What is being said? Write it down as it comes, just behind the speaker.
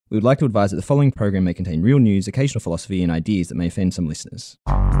We would like to advise that the following program may contain real news, occasional philosophy, and ideas that may offend some listeners.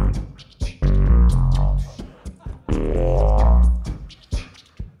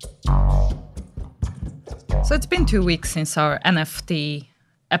 So it's been 2 weeks since our NFT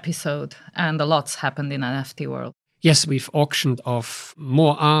episode, and a lot's happened in NFT world. Yes, we've auctioned off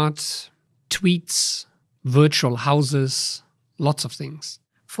more art, tweets, virtual houses, lots of things.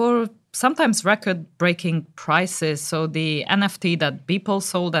 For sometimes record-breaking prices. So the NFT that Beeple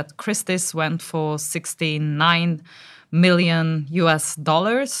sold at Christie's went for $69 million US,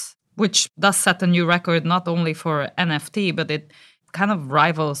 which does set a new record not only for NFT, but it kind of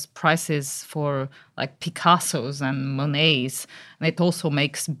rivals prices for like Picasso's and Monet's. And it also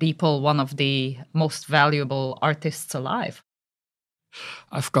makes Beeple one of the most valuable artists alive.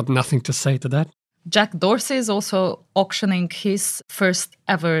 I've got nothing to say to that. Jack Dorsey is also auctioning his first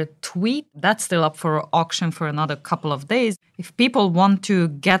ever tweet. That's still up for auction for another couple of days. If people want to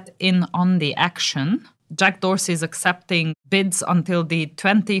get in on the action, Jack Dorsey is accepting bids until the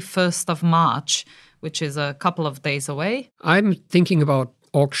 21st of March, which is a couple of days away. I'm thinking about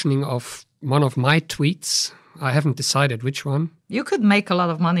auctioning off one of my tweets. I haven't decided which one. You could make a lot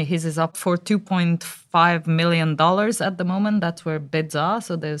of money. His is up for $2.5 million at the moment. That's where bids are,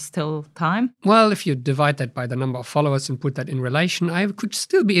 so there's still time. Well, if you divide that by the number of followers and put that in relation, I could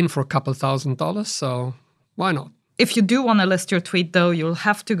still be in for a couple $1,000, so why not? If you do want to list your tweet, though, you'll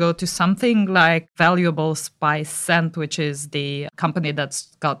have to go to something like Valuables by Cent, which is the company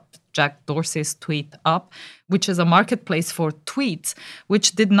that's got Jack Dorsey's tweet up, which is a marketplace for tweets,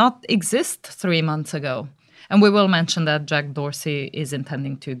 which did not exist 3 months ago. And we will mention that Jack Dorsey is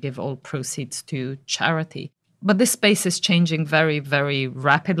intending to give all proceeds to charity. But this space is changing very, very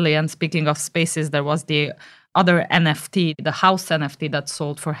rapidly. And speaking of spaces, there was the other NFT, the house NFT that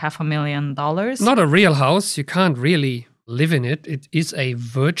sold for $500,000. Not a real house. You can't really live in it. It is a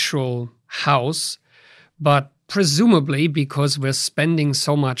virtual house. But presumably, because we're spending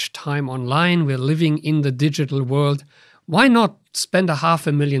so much time online, we're living in the digital world, why not spend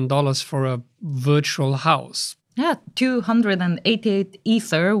 $500,000 for a virtual house? Yeah, 288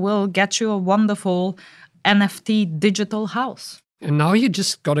 Ether will get you a wonderful NFT digital house. And now you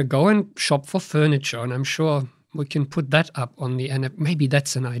just got to go and shop for furniture. And I'm sure we can put that up on the NFT. Maybe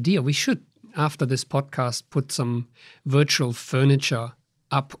that's an idea. We should, after this podcast, put some virtual furniture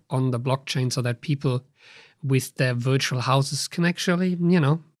up on the blockchain so that people with their virtual houses can actually,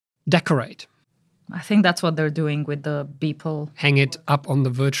 decorate. I think that's what they're doing with the Beeple. Hang it up on the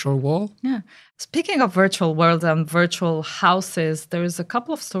virtual wall. Yeah. Speaking of virtual worlds and virtual houses, there's a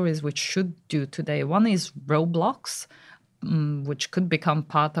couple of stories which should do today. One is Roblox, which could become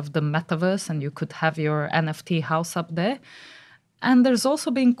part of the metaverse, and you could have your NFT house up there. And there's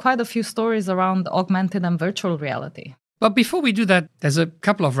also been quite a few stories around augmented and virtual reality. But before we do that, there's a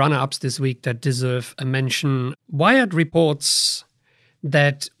couple of runner-ups this week that deserve a mention. Wired reports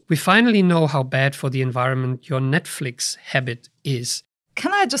that we finally know how bad for the environment your Netflix habit is.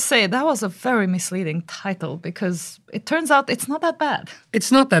 Can I just say, that was a very misleading title because it turns out it's not that bad.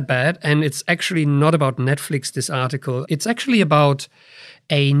 It's not that bad, and it's actually not about Netflix, this article. It's actually about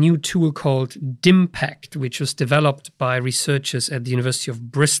a new tool called Dimpact, which was developed by researchers at the University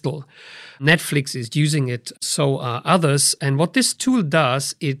of Bristol. Netflix is using it, so are others. And what this tool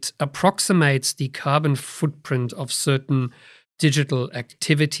does, it approximates the carbon footprint of certain digital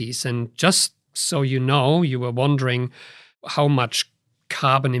activities. And just so you know, you were wondering how much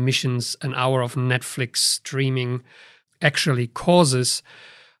carbon emissions an hour of Netflix streaming actually causes.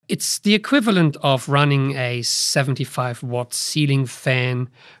 It's the equivalent of running a 75-watt ceiling fan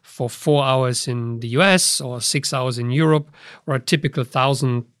for 4 hours in the US or 6 hours in Europe, or a typical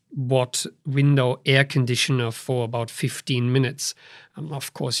 1,000-watt window air conditioner for about 15 minutes.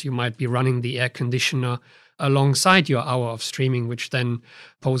 Of course, you might be running the air conditioner alongside your hour of streaming, which then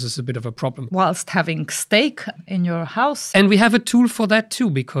poses a bit of a problem. Whilst having steak in your house. And we have a tool for that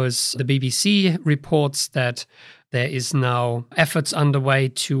too, because the BBC reports that there is now efforts underway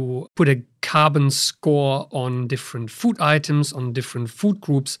to put a carbon score on different food items, on different food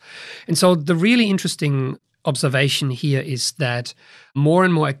groups. And so the really interesting observation here is that more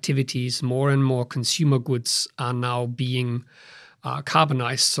and more activities, more and more consumer goods are now being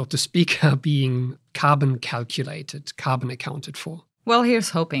carbonized, so to speak, are being carbon calculated, carbon accounted for. Well, here's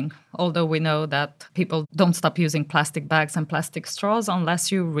hoping, although we know that people don't stop using plastic bags and plastic straws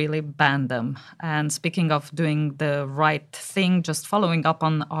unless you really ban them. And speaking of doing the right thing, just following up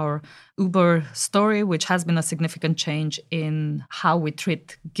on our Uber story, which has been a significant change in how we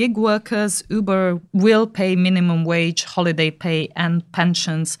treat gig workers. Uber will pay minimum wage, holiday pay and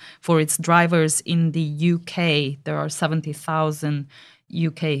pensions for its drivers in the UK. There are 70,000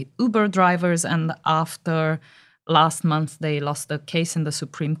 UK Uber drivers, and after last month they lost the case in the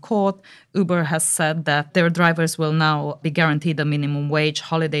Supreme Court, Uber has said that their drivers will now be guaranteed a minimum wage,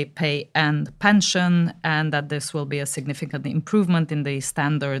 holiday pay and pension, and that this will be a significant improvement in the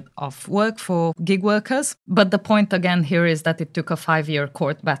standard of work for gig workers. But the point again here is that it took a 5-year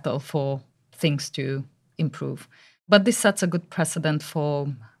court battle for things to improve. But this sets a good precedent for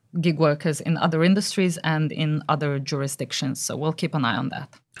gig workers in other industries and in other jurisdictions. So we'll keep an eye on that.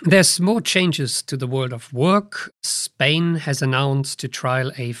 There's more changes to the world of work. Spain has announced to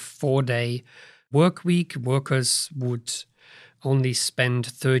trial a 4-day work week. Workers would only spend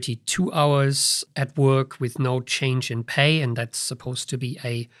 32 hours at work with no change in pay, and that's supposed to be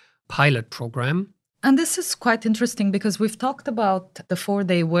a pilot program. And this is quite interesting because we've talked about the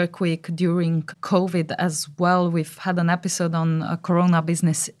 4-day work week during COVID as well. We've had an episode on Corona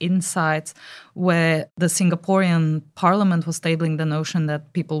Business Insights where the Singaporean parliament was tabling the notion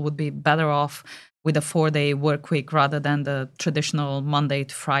that people would be better off with a 4-day work week rather than the traditional Monday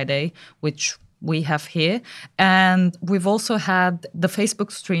to Friday, which we have here. And we've also had the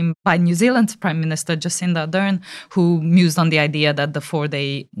Facebook stream by New Zealand's Prime Minister Jacinda Ardern, who mused on the idea that the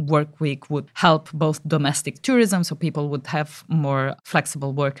 4-day work week would help both domestic tourism, so people would have more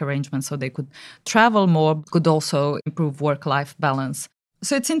flexible work arrangements so they could travel more, could also improve work-life balance.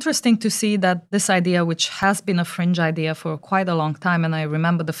 So it's interesting to see that this idea, which has been a fringe idea for quite a long time, and I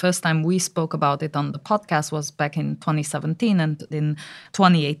remember the first time we spoke about it on the podcast was back in 2017 and in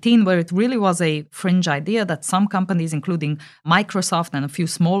 2018, where it really was a fringe idea that some companies, including Microsoft and a few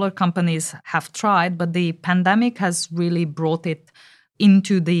smaller companies, have tried, but the pandemic has really brought it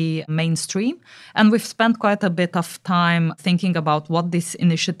into the mainstream. And we've spent quite a bit of time thinking about what these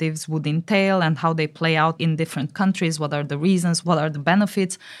initiatives would entail and how they play out in different countries. What are the reasons? What are the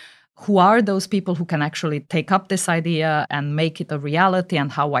benefits? Who are those people who can actually take up this idea and make it a reality,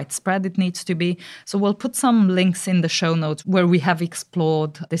 and how widespread it needs to be? So we'll put some links in the show notes where we have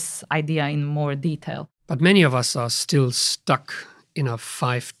explored this idea in more detail. But many of us are still stuck in a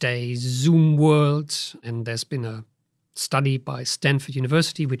 5-day Zoom world, and there's been a study by Stanford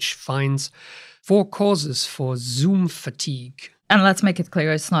University which finds 4 causes for Zoom fatigue. And let's make it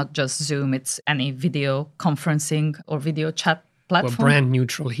clear, it's not just Zoom, it's any video conferencing or video chat platform. We're brand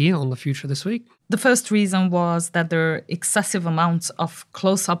neutral here on The Future This Week. The first reason was that there are excessive amounts of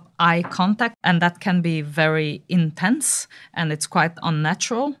close-up eye contact, and that can be very intense, and it's quite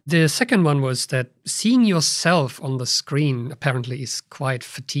unnatural. The second one was that seeing yourself on the screen apparently is quite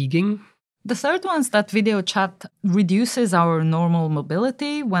fatiguing. The third one is that video chat reduces our normal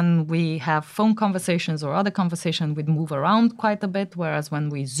mobility. When we have phone conversations or other conversations, we move around quite a bit, whereas when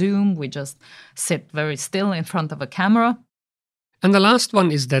we Zoom, we just sit very still in front of a camera. And the last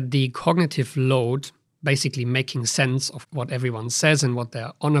one is that the cognitive load, basically making sense of what everyone says and what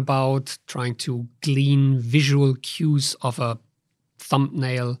they're on about, trying to glean visual cues of a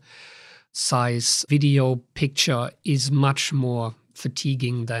thumbnail size video picture, is much more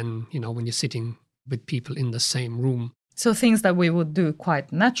fatiguing than, when you're sitting with people in the same room. So things that we would do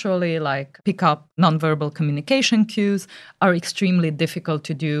quite naturally, like pick up nonverbal communication cues, are extremely difficult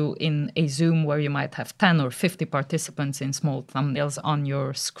to do in a Zoom where you might have 10 or 50 participants in small thumbnails on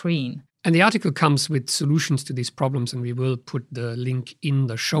your screen. And the article comes with solutions to these problems, and we will put the link in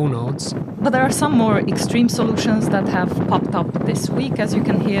the show notes. But there are some more extreme solutions that have popped up this week, as you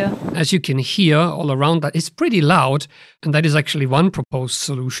can hear. As you can hear all around that, it's pretty loud, and that is actually one proposed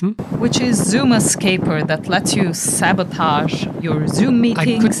solution. Which is Zoom Escaper, that lets you sabotage your Zoom meetings.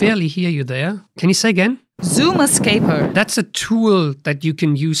 I could barely hear you there. Can you say again? Zoom Escaper. That's a tool that you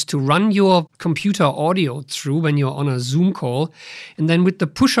can use to run your computer audio through when you're on a Zoom call. And then with the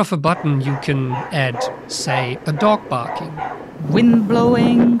push of a button, you can add, say, a dog barking, wind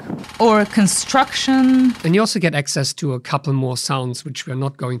blowing, or construction. And you also get access to a couple more sounds, which we're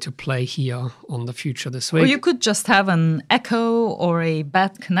not going to play here on The Future This Week. Or you could just have an echo or a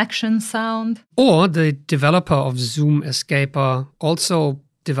bad connection sound. Or the developer of Zoom Escaper also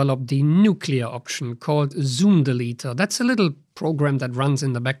developed the nuclear option called Zoom Deleter. That's a little program that runs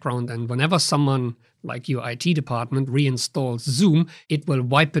in the background, and whenever someone like your IT department reinstalls Zoom, it will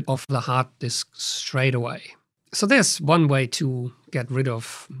wipe it off the hard disk straight away. So there's one way to get rid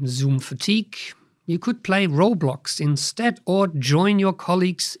of Zoom fatigue. You could play Roblox instead, or join your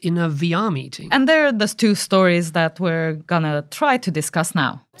colleagues in a VR meeting. And there are the 2 stories that we're gonna try to discuss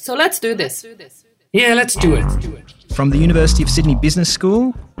now. So let's do this. Yeah, let's do it. From the University of Sydney Business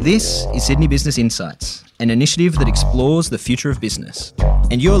School, this is Sydney Business Insights, an initiative that explores the future of business.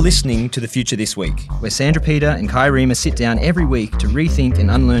 And you're listening to The Future This Week, where Sandra Peter and Kai Riemer sit down every week to rethink and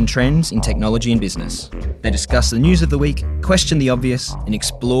unlearn trends in technology and business. They discuss the news of the week, question the obvious, and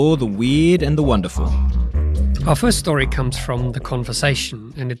explore the weird and the wonderful. Our first story comes from The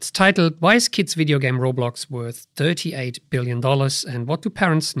Conversation, and it's titled, Why is kids' video game Roblox worth $38 billion and what do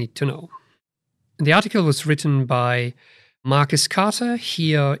parents need to know? The article was written by Marcus Carter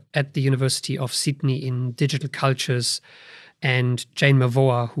here at the University of Sydney in Digital Cultures and Jane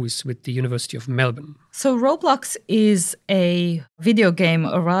Mavoa, who is with the University of Melbourne. So Roblox is a video game,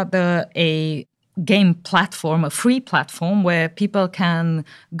 or rather a game platform, a free platform where people can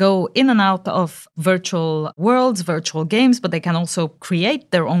go in and out of virtual worlds, virtual games, but they can also create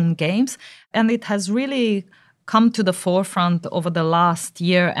their own games. And it has really come to the forefront over the last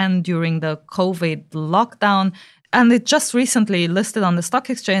year and during the COVID lockdown. And it just recently listed on the stock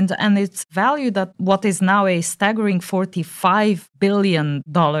exchange, and it's valued at what is now a staggering $45 billion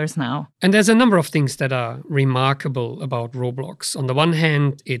now. And there's a number of things that are remarkable about Roblox. On the one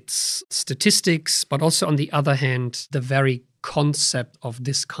hand, it's statistics, but also on the other hand, the very concept of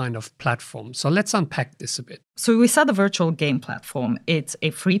this kind of platform. So let's unpack this a bit. So we said a virtual game platform. It's a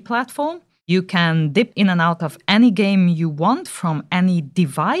free platform. You can dip in and out of any game you want from any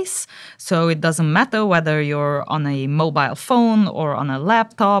device. So it doesn't matter whether you're on a mobile phone or on a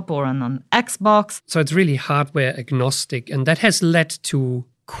laptop or on an Xbox. So it's really hardware agnostic. And that has led to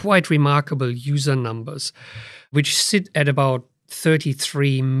quite remarkable user numbers, which sit at about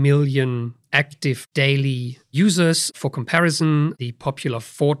 33 million active daily users. For comparison, the popular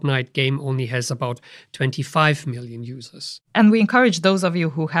Fortnite game only has about 25 million users. And we encourage those of you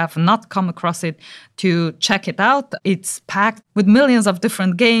who have not come across it to check it out. It's packed with millions of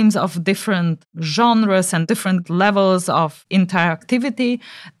different games of different genres and different levels of interactivity.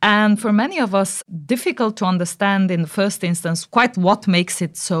 And for many of us, difficult to understand in the first instance quite what makes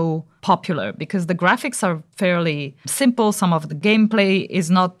it so popular, because the graphics are fairly simple. Some of the gameplay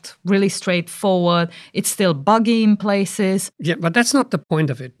is not really straightforward. It's still buggy in places. Yeah, but that's not the point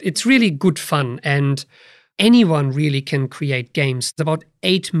of it. It's really good fun, and anyone really can create games. About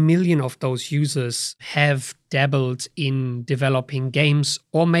 8 million of those users have dabbled in developing games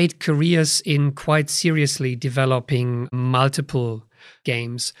or made careers in quite seriously developing multiple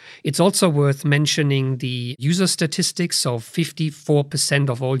games. It's also worth mentioning the user statistics. So 54%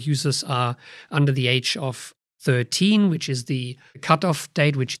 of all users are under the age of 13, which is the cutoff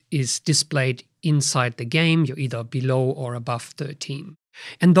date, which is displayed inside the game. You're either below or above 13.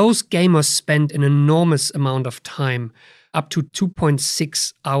 And those gamers spend an enormous amount of time, up to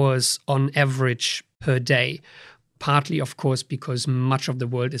 2.6 hours on average per day. Partly, of course, because much of the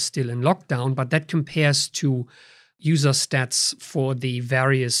world is still in lockdown, but that compares to user stats for the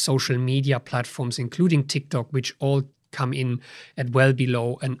various social media platforms, including TikTok, which all come in at well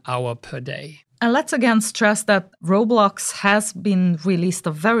below an hour per day. And let's again stress that Roblox has been released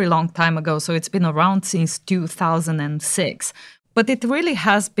a very long time ago, so it's been around since 2006. But it really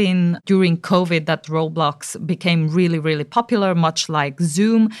has been during COVID that Roblox became really, really popular, much like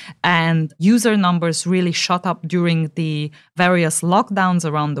Zoom, and user numbers really shot up during the various lockdowns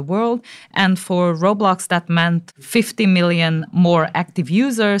around the world. And for Roblox, that meant 50 million more active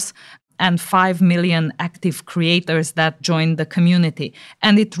users and 5 million active creators that joined the community.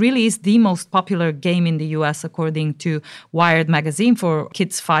 And it really is the most popular game in the US, according to Wired magazine, for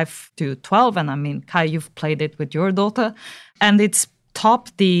kids 5 to 12. And I mean, Kai, you've played it with your daughter. And it's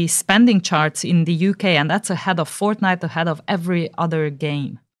topped the spending charts in the UK, and that's ahead of Fortnite, ahead of every other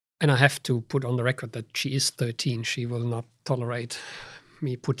game. And I have to put on the record that she is 13. She will not tolerate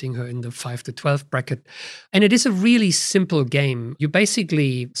me putting her in the 5 to 12 bracket. And it is a really simple game. You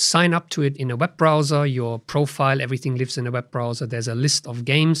basically sign up to it in a web browser, your profile, everything lives in a web browser. There's a list of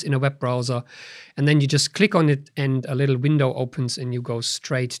games in a web browser. And then you just click on it and a little window opens and you go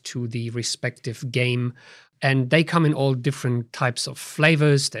straight to the respective game. And they come in all different types of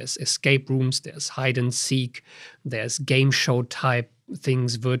flavors. There's escape rooms, there's hide and seek, there's game show type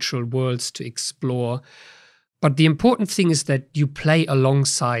things, virtual worlds to explore. But the important thing is that you play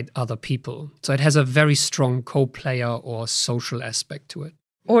alongside other people. So it has a very strong co-player or social aspect to it.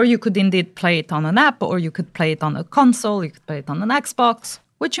 Or you could indeed play it on an app, or you could play it on a console, you could play it on an Xbox,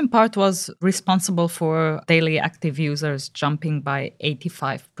 which in part was responsible for daily active users jumping by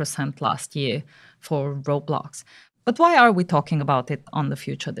 85% last year for Roblox. But why are we talking about it on The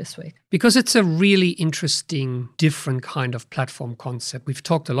Future This Week? Because it's a really interesting, different kind of platform concept. We've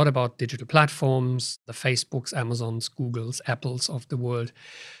talked a lot about digital platforms, the Facebooks, Amazons, Googles, Apples of the world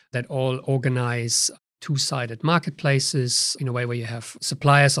that all organize two-sided marketplaces in a way where you have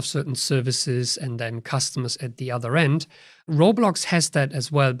suppliers of certain services and then customers at the other end. Roblox has that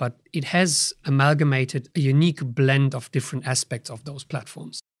as well, but it has amalgamated a unique blend of different aspects of those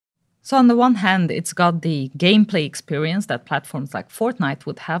platforms. So on the one hand, it's got the gameplay experience that platforms like Fortnite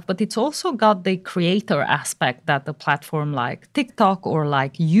would have, but it's also got the creator aspect that a platform like TikTok or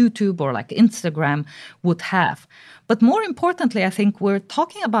like YouTube or like Instagram would have. But more importantly, I think we're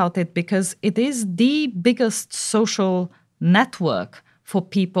talking about it because it is the biggest social network for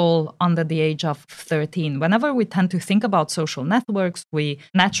people under the age of 13. Whenever we tend to think about social networks, we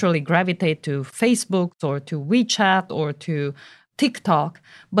naturally gravitate to Facebook or to WeChat or to TikTok,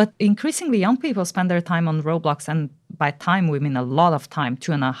 but increasingly young people spend their time on Roblox, and by time we mean a lot of time.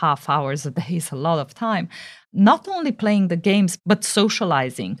 2.5 hours a day is a lot of time, not only playing the games, but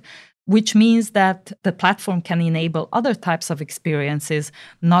socializing, which means that the platform can enable other types of experiences,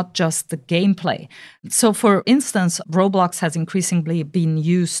 not just the gameplay. So for instance, Roblox has increasingly been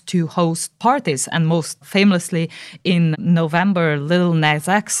used to host parties, and most famously in November, Lil Nas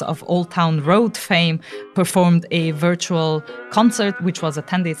X of Old Town Road fame performed a virtual concert which was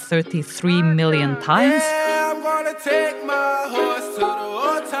attended 33 million times. Yeah, I'm gonna take my horse to the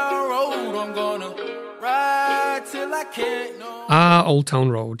Old Town Road. I'm gonna ride till I can't no. Old Town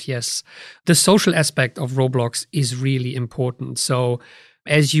Road, yes. The social aspect of Roblox is really important. So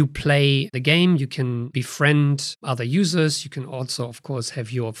as you play the game, you can befriend other users. You can also, of course,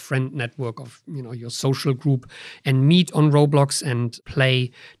 have your friend network of, your social group and meet on Roblox and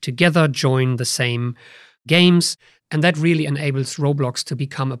play together, join the same games. And that really enables Roblox to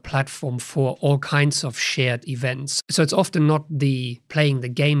become a platform for all kinds of shared events. So it's often not the playing the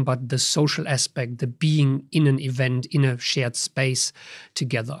game, but the social aspect, the being in an event, in a shared space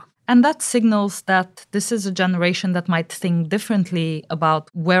together. And that signals that this is a generation that might think differently about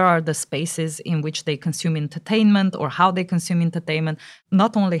where are the spaces in which they consume entertainment or how they consume entertainment,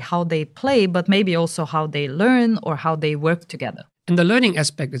 not only how they play, but maybe also how they learn or how they work together. And the learning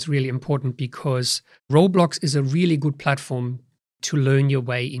aspect is really important because Roblox is a really good platform to learn your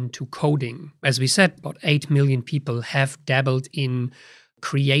way into coding. As we said, about 8 million people have dabbled in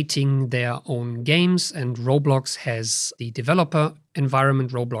creating their own games, and Roblox has the developer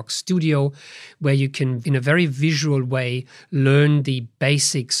environment, Roblox Studio, where you can, in a very visual way, learn the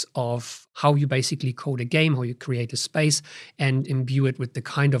basics of how you basically code a game, how you create a space, and imbue it with the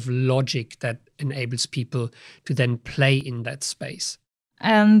kind of logic that enables people to then play in that space.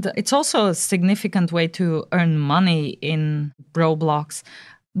 And it's also a significant way to earn money in Roblox.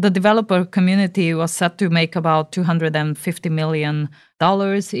 The developer community was set to make about $250 million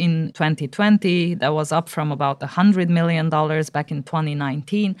in 2020. That was up from about $100 million back in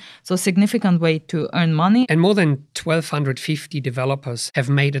 2019. So a significant way to earn money. And more than 1,250 developers have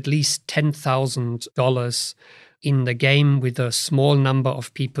made at least $10,000 in the game, with a small number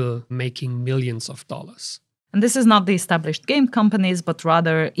of people making millions of dollars. And this is not the established game companies, but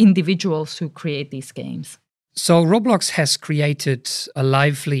rather individuals who create these games. So Roblox has created a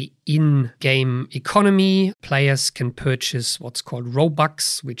lively in-game economy. Players can purchase what's called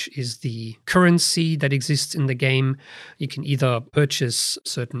Robux, which is the currency that exists in the game. You can either purchase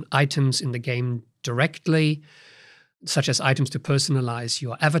certain items in the game directly, such as items to personalize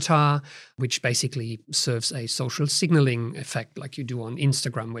your avatar, which basically serves a social signaling effect like you do on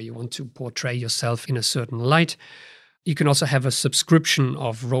Instagram, where you want to portray yourself in a certain light. You can also have a subscription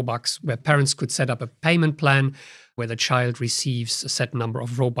of Robux where parents could set up a payment plan where the child receives a set number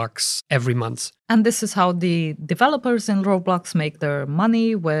of Robux every month. And this is how the developers in Roblox make their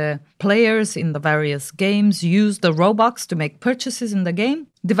money, where players in the various games use the Robux to make purchases in the game.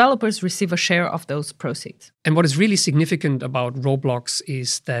 Developers receive a share of those proceeds. And what is really significant about Roblox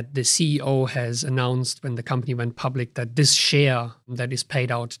is that the CEO has announced when the company went public that this share that is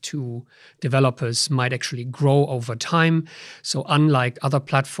paid out to developers might actually grow over time. So unlike other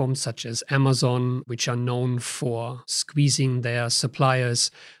platforms such as Amazon, which are known for squeezing their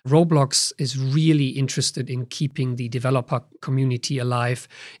suppliers, Roblox is really interested in keeping the developer community alive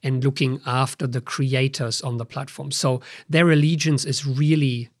and looking after the creators on the platform. So their allegiance is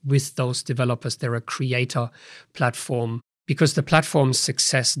really with those developers. They're a creator platform because the platform's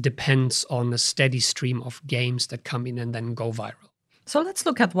success depends on a steady stream of games that come in and then go viral. So let's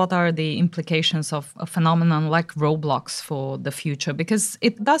look at what are the implications of a phenomenon like Roblox for the future, because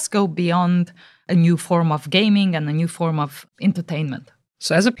it does go beyond a new form of gaming and a new form of entertainment.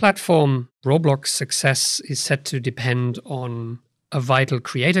 So as a platform, Roblox success is set to depend on a vital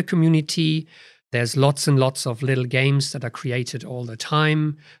creator community. There's lots and lots of little games that are created all the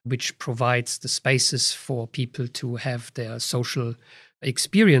time, which provides the spaces for people to have their social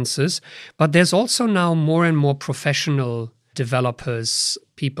experiences. But there's also now more and more professional developers,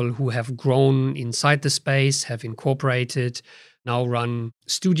 people who have grown inside the space, have incorporated, now run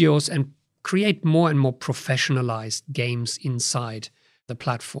studios and create more and more professionalized games inside the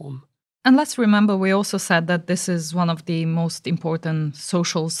platform. And let's remember, we also said that this is one of the most important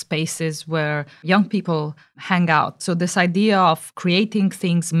social spaces where young people hang out. So this idea of creating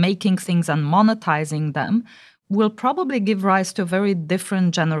things, making things, and monetizing them will probably give rise to a very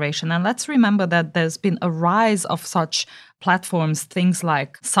different generation. And let's remember that there's been a rise of such platforms, things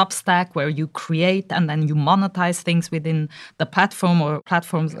like Substack, where you create and then you monetize things within the platform, or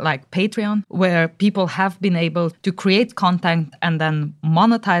platforms like Patreon, where people have been able to create content and then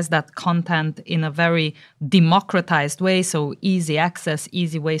monetize that content in a very democratized way. So easy access,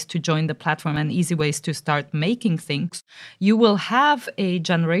 easy ways to join the platform, and easy ways to start making things. You will have a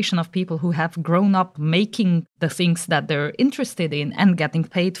generation of people who have grown up making the things that they're interested in and getting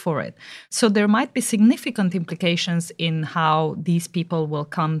paid for it. So there might be significant implications in how these people will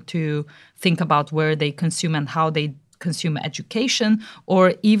come to think about where they consume and how they consume education,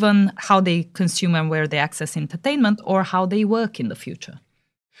 or even how they consume and where they access entertainment, or how they work in the future.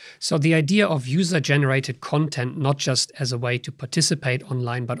 So the idea of user-generated content, not just as a way to participate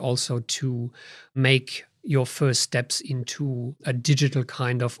online, but also to make your first steps into a digital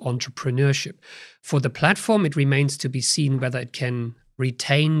kind of entrepreneurship. For the platform, it remains to be seen whether it can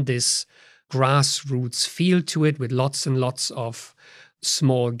retain this grassroots feel to it with lots and lots of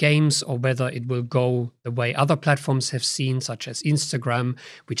small games, or whether it will go the way other platforms have seen, such as Instagram,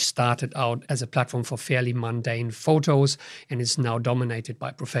 which started out as a platform for fairly mundane photos and is now dominated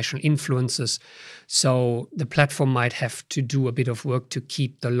by professional influencers. So the platform might have to do a bit of work to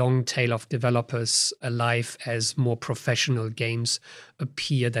keep the long tail of developers alive as more professional games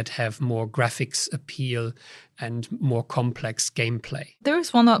appear that have more graphics appeal and more complex gameplay. There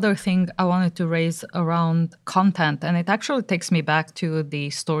is one other thing I wanted to raise around content, and it actually takes me back to the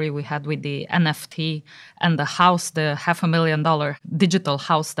story we had with the NFT and the house, the $500,000 digital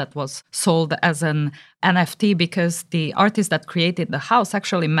house that was sold as an NFT, because the artist that created the house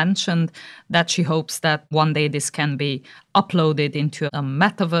actually mentioned that she hopes that one day this can be uploaded into a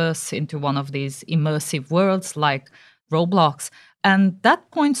metaverse, into one of these immersive worlds like Roblox. And that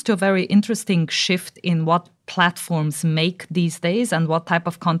points to a very interesting shift in what platforms make these days and what type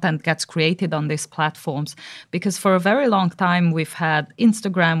of content gets created on these platforms. Because for a very long time, we've had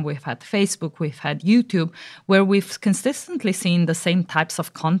Instagram, we've had Facebook, we've had YouTube, where we've consistently seen the same types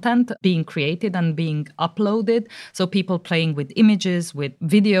of content being created and being uploaded. So people playing with images, with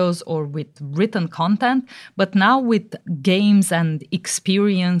videos, or with written content. But now with games and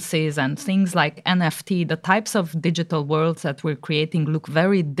experiences and things like NFT, the types of digital worlds that we're creating look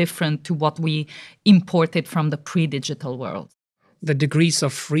very different to what we imported from the pre-digital world. The degrees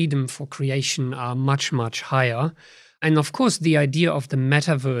of freedom for creation are much, much higher. And of course, the idea of the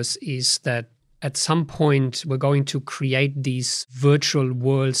metaverse is that at some point we're going to create these virtual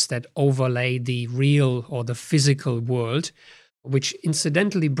worlds that overlay the real or the physical world, which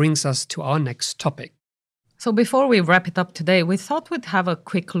incidentally brings us to our next topic. So before we wrap it up today, we thought we'd have a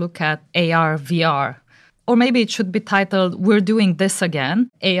quick look at AR, VR. Or maybe it should be titled, We're Doing This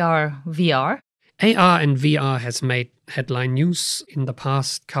Again, AR, VR. AR and VR has made headline news in the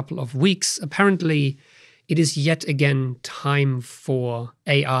past couple of weeks. Apparently, it is yet again time for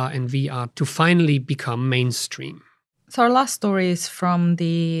AR and VR to finally become mainstream. So our last story is from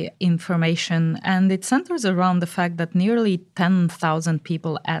The Information, and it centers around the fact that nearly 10,000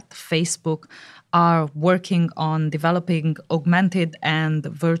 people at Facebook are working on developing augmented and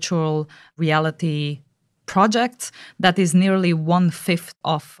virtual reality projects. That is nearly 1/5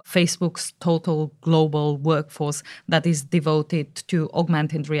 of Facebook's total global workforce that is devoted to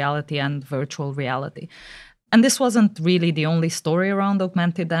augmented reality and virtual reality. And this wasn't really the only story around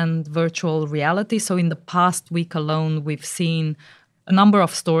augmented and virtual reality. So in the past week alone, we've seen a number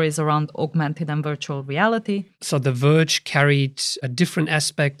of stories around augmented and virtual reality. So The Verge carried a different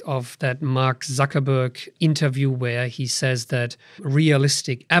aspect of that Mark Zuckerberg interview where he says that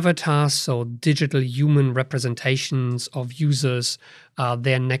realistic avatars, so digital human representations of users, are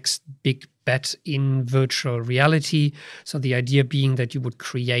their next big bet in virtual reality. So the idea being that you would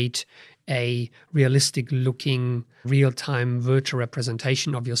create a realistic looking real-time virtual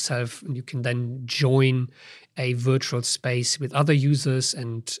representation of yourself, and you can then join a virtual space with other users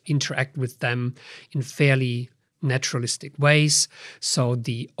and interact with them in fairly naturalistic ways. So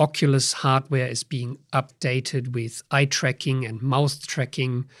the Oculus hardware is being updated with eye tracking and mouth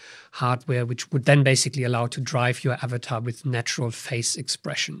tracking hardware, which would then basically allow to drive your avatar with natural face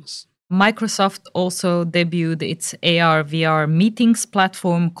expressions. Microsoft also debuted its AR/VR meetings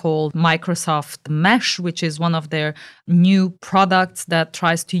platform called Microsoft Mesh, which is one of their new products that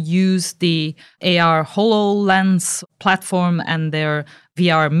tries to use the AR HoloLens platform and their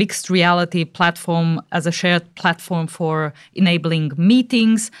VR mixed reality platform as a shared platform for enabling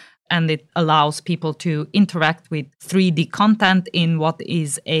meetings. And it allows people to interact with 3D content in what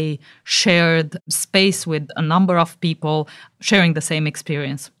is a shared space with a number of people sharing the same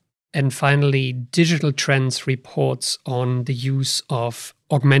experience. And finally, Digital Trends reports on the use of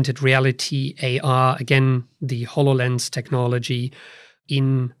augmented reality, AR, again, the HoloLens technology,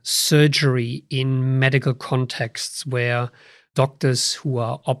 in surgery, in medical contexts where doctors who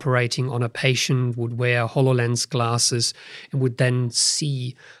are operating on a patient would wear HoloLens glasses and would then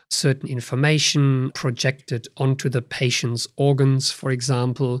see certain information projected onto the patient's organs, for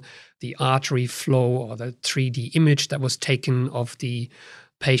example, the artery flow or the 3D image that was taken of the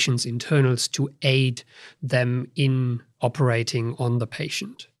patient's internals to aid them in operating on the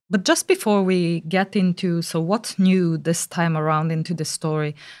patient. But just before we get into, so what's new this time around into this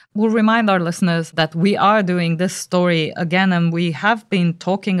story, we'll remind our listeners that we are doing this story again, and we have been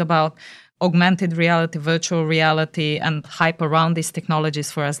talking about augmented reality, virtual reality, and hype around these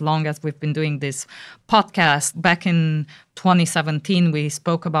technologies for as long as we've been doing this podcast. Back in 2017, we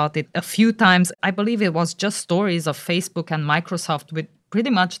spoke about it a few times. I believe it was just stories of Facebook and Microsoft with pretty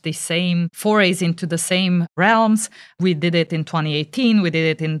much the same forays into the same realms. We did it in 2018. We did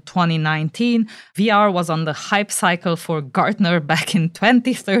it in 2019. VR was on the hype cycle for Gartner back in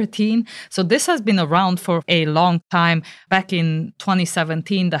 2013. So this has been around for a long time. Back in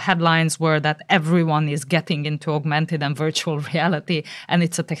 2017, the headlines were that everyone is getting into augmented and virtual reality, and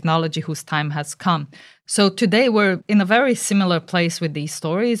it's a technology whose time has come. So today we're in a very similar place with these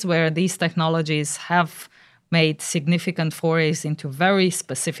stories where these technologies have made significant forays into very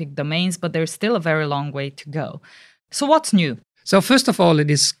specific domains, but there's still a very long way to go. So what's new? So first of all, it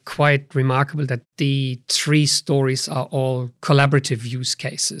is quite remarkable that the 3 stories are all collaborative use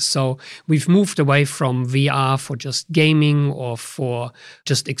cases. So we've moved away from VR for just gaming or for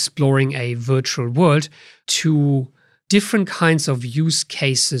just exploring a virtual world to different kinds of use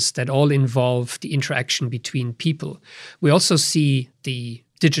cases that all involve the interaction between people. We also see the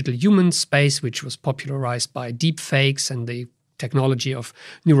digital human space, which was popularized by deepfakes and the technology of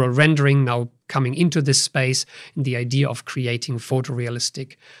neural rendering now coming into this space, and the idea of creating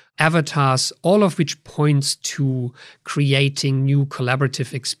photorealistic avatars, all of which points to creating new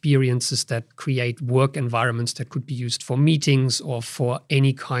collaborative experiences that create work environments that could be used for meetings or for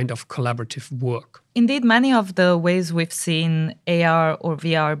any kind of collaborative work. Indeed, many of the ways we've seen AR or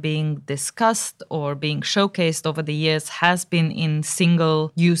VR being discussed or being showcased over the years has been in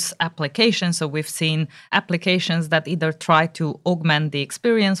single-use applications. So we've seen applications that either try to augment the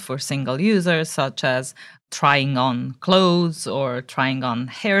experience for single users, such as trying on clothes or trying on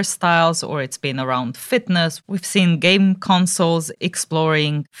hairstyles, or it's been around fitness. We've seen game consoles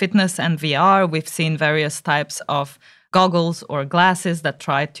exploring fitness and VR. We've seen various types of goggles or glasses that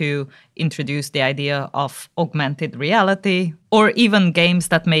try to introduce the idea of augmented reality, or even games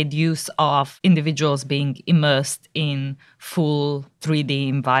that made use of individuals being immersed in full 3D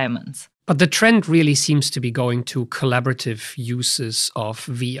environments. But the trend really seems to be going to collaborative uses of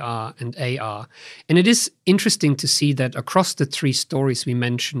VR and AR. And it is interesting to see that across the 3 stories we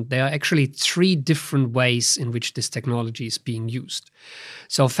mentioned, there are actually 3 different ways in which this technology is being used.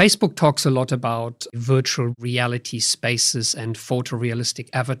 So Facebook talks a lot about virtual reality spaces and photorealistic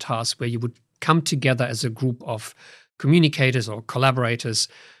avatars where you would come together as a group of communicators or collaborators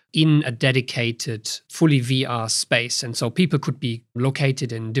in a dedicated, fully VR space. And so people could be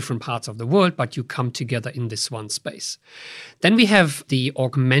located in different parts of the world, but you come together in this one space. Then we have the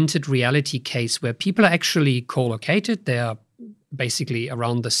augmented reality case where people are actually co-located. They are basically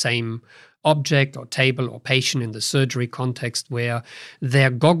around the same object or table or patient in the surgery context, where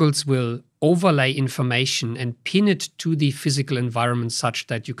their goggles will overlay information and pin it to the physical environment such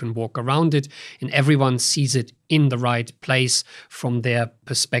that you can walk around it and everyone sees it in the right place from their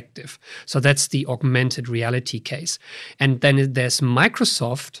perspective. So that's the augmented reality case. And then there's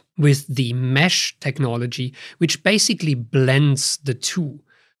Microsoft with the mesh technology, which basically blends the two.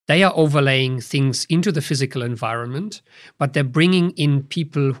 They are overlaying things into the physical environment, but they're bringing in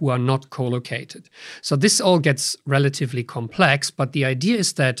people who are not co-located. So this all gets relatively complex, but the idea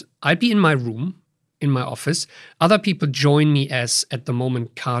is that I'd be in my room, in my office, other people join me as, at the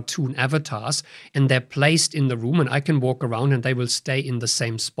moment, cartoon avatars, and they're placed in the room, and I can walk around and they will stay in the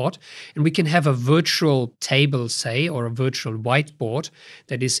same spot. And we can have a virtual table, say, or a virtual whiteboard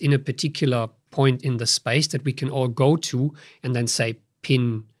that is in a particular point in the space that we can all go to and then say,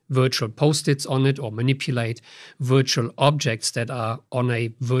 pin virtual post-its on it or manipulate virtual objects that are on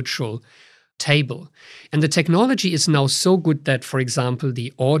a virtual table. And the technology is now so good that, for example,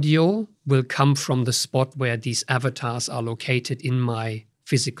 the audio will come from the spot where these avatars are located in my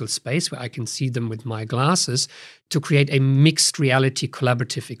physical space, where I can see them with my glasses, to create a mixed reality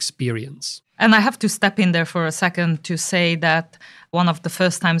collaborative experience. And I have to step in there for a second to say that one of the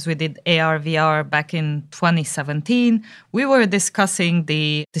first times we did AR, VR back in 2017, we were discussing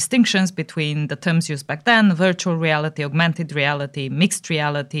the distinctions between the terms used back then: virtual reality, augmented reality, mixed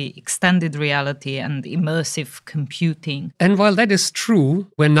reality, extended reality, and immersive computing. And while that is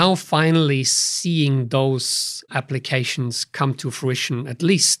true, we're now finally seeing those applications come to fruition. At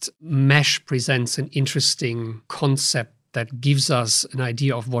least Mesh presents an interesting concept that gives us an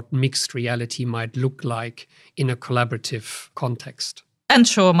idea of what mixed reality might look like in a collaborative context. And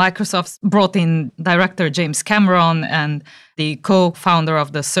sure, Microsoft brought in director James Cameron and the co-founder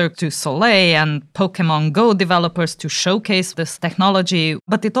of the Cirque du Soleil and Pokemon Go developers to showcase this technology.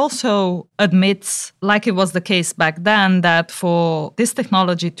 But it also admits, like it was the case back then, that for this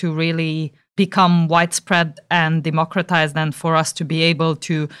technology to really become widespread and democratized, and for us to be able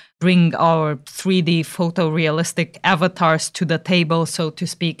to bring our 3D photorealistic avatars to the table, so to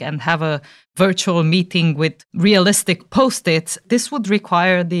speak, and have a virtual meeting with realistic post-its, this would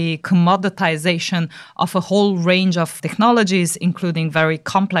require the commoditization of a whole range of technologies, including very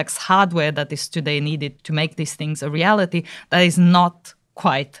complex hardware that is today needed to make these things a reality that is not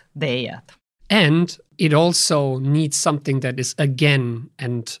quite there yet. And it also needs something that is, again,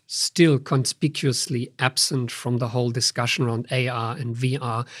 and still conspicuously absent from the whole discussion around AR and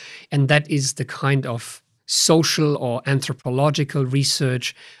VR, and that is the kind of social or anthropological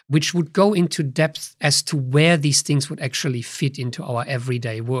research which would go into depth as to where these things would actually fit into our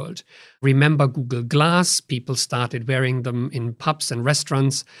everyday world. Remember Google Glass? People started wearing them in pubs and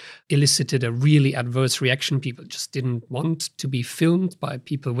restaurants, elicited a really adverse reaction. People just didn't want to be filmed by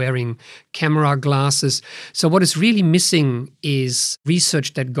people wearing camera glasses. So what is really missing is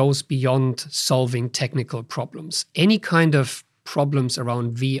research that goes beyond solving technical problems. Any kind of problems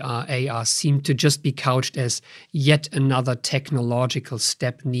around VR, AR seem to just be couched as yet another technological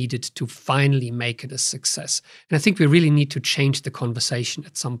step needed to finally make it a success. And I think we really need to change the conversation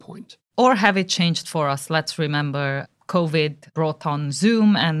at some point. Or have it changed for us. Let's remember COVID brought on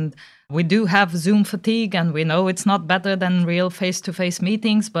Zoom, and we do have Zoom fatigue, and we know it's not better than real face-to-face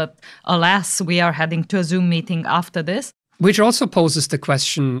meetings, but alas, we are heading to a Zoom meeting after this. Which also poses the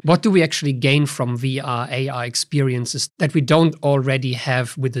question, what do we actually gain from VR, AR experiences that we don't already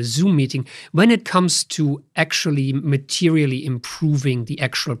have with a Zoom meeting when it comes to actually materially improving the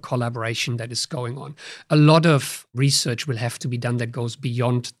actual collaboration that is going on? A lot of research will have to be done that goes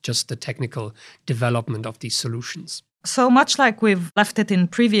beyond just the technical development of these solutions. So much like we've left it in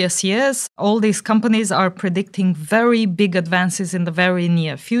previous years, all these companies are predicting very big advances in the very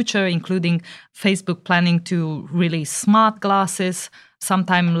near future, including Facebook planning to release smart glasses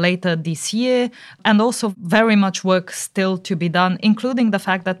sometime later this year, and also very much work still to be done, including the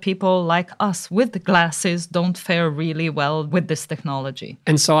fact that people like us with glasses don't fare really well with this technology.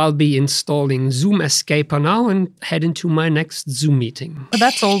 And so I'll be installing Zoom Escaper now and head into my next Zoom meeting. But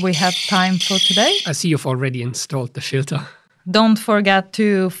that's all we have time for today. I see you've already installed the filter. Don't forget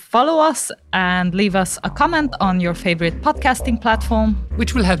to follow us and leave us a comment on your favorite podcasting platform,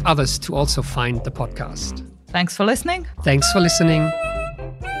 which will help others to also find the podcast. Thanks for listening. Thanks for listening.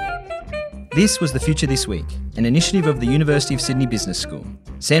 This was The Future This Week, an initiative of the University of Sydney Business School.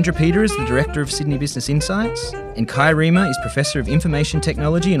 Sandra Peter is the Director of Sydney Business Insights, and Kai Riemer is Professor of Information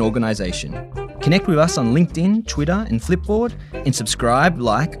Technology and Organisation. Connect with us on LinkedIn, Twitter and Flipboard, and subscribe,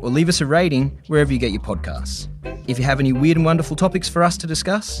 like or leave us a rating wherever you get your podcasts. If you have any weird and wonderful topics for us to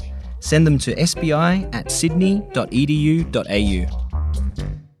discuss, send them to sbi@sydney.edu.au.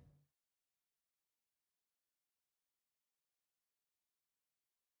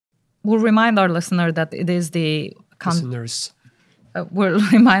 We'll remind our listener that it is the... Listeners. We'll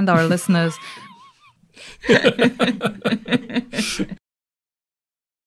remind our listeners...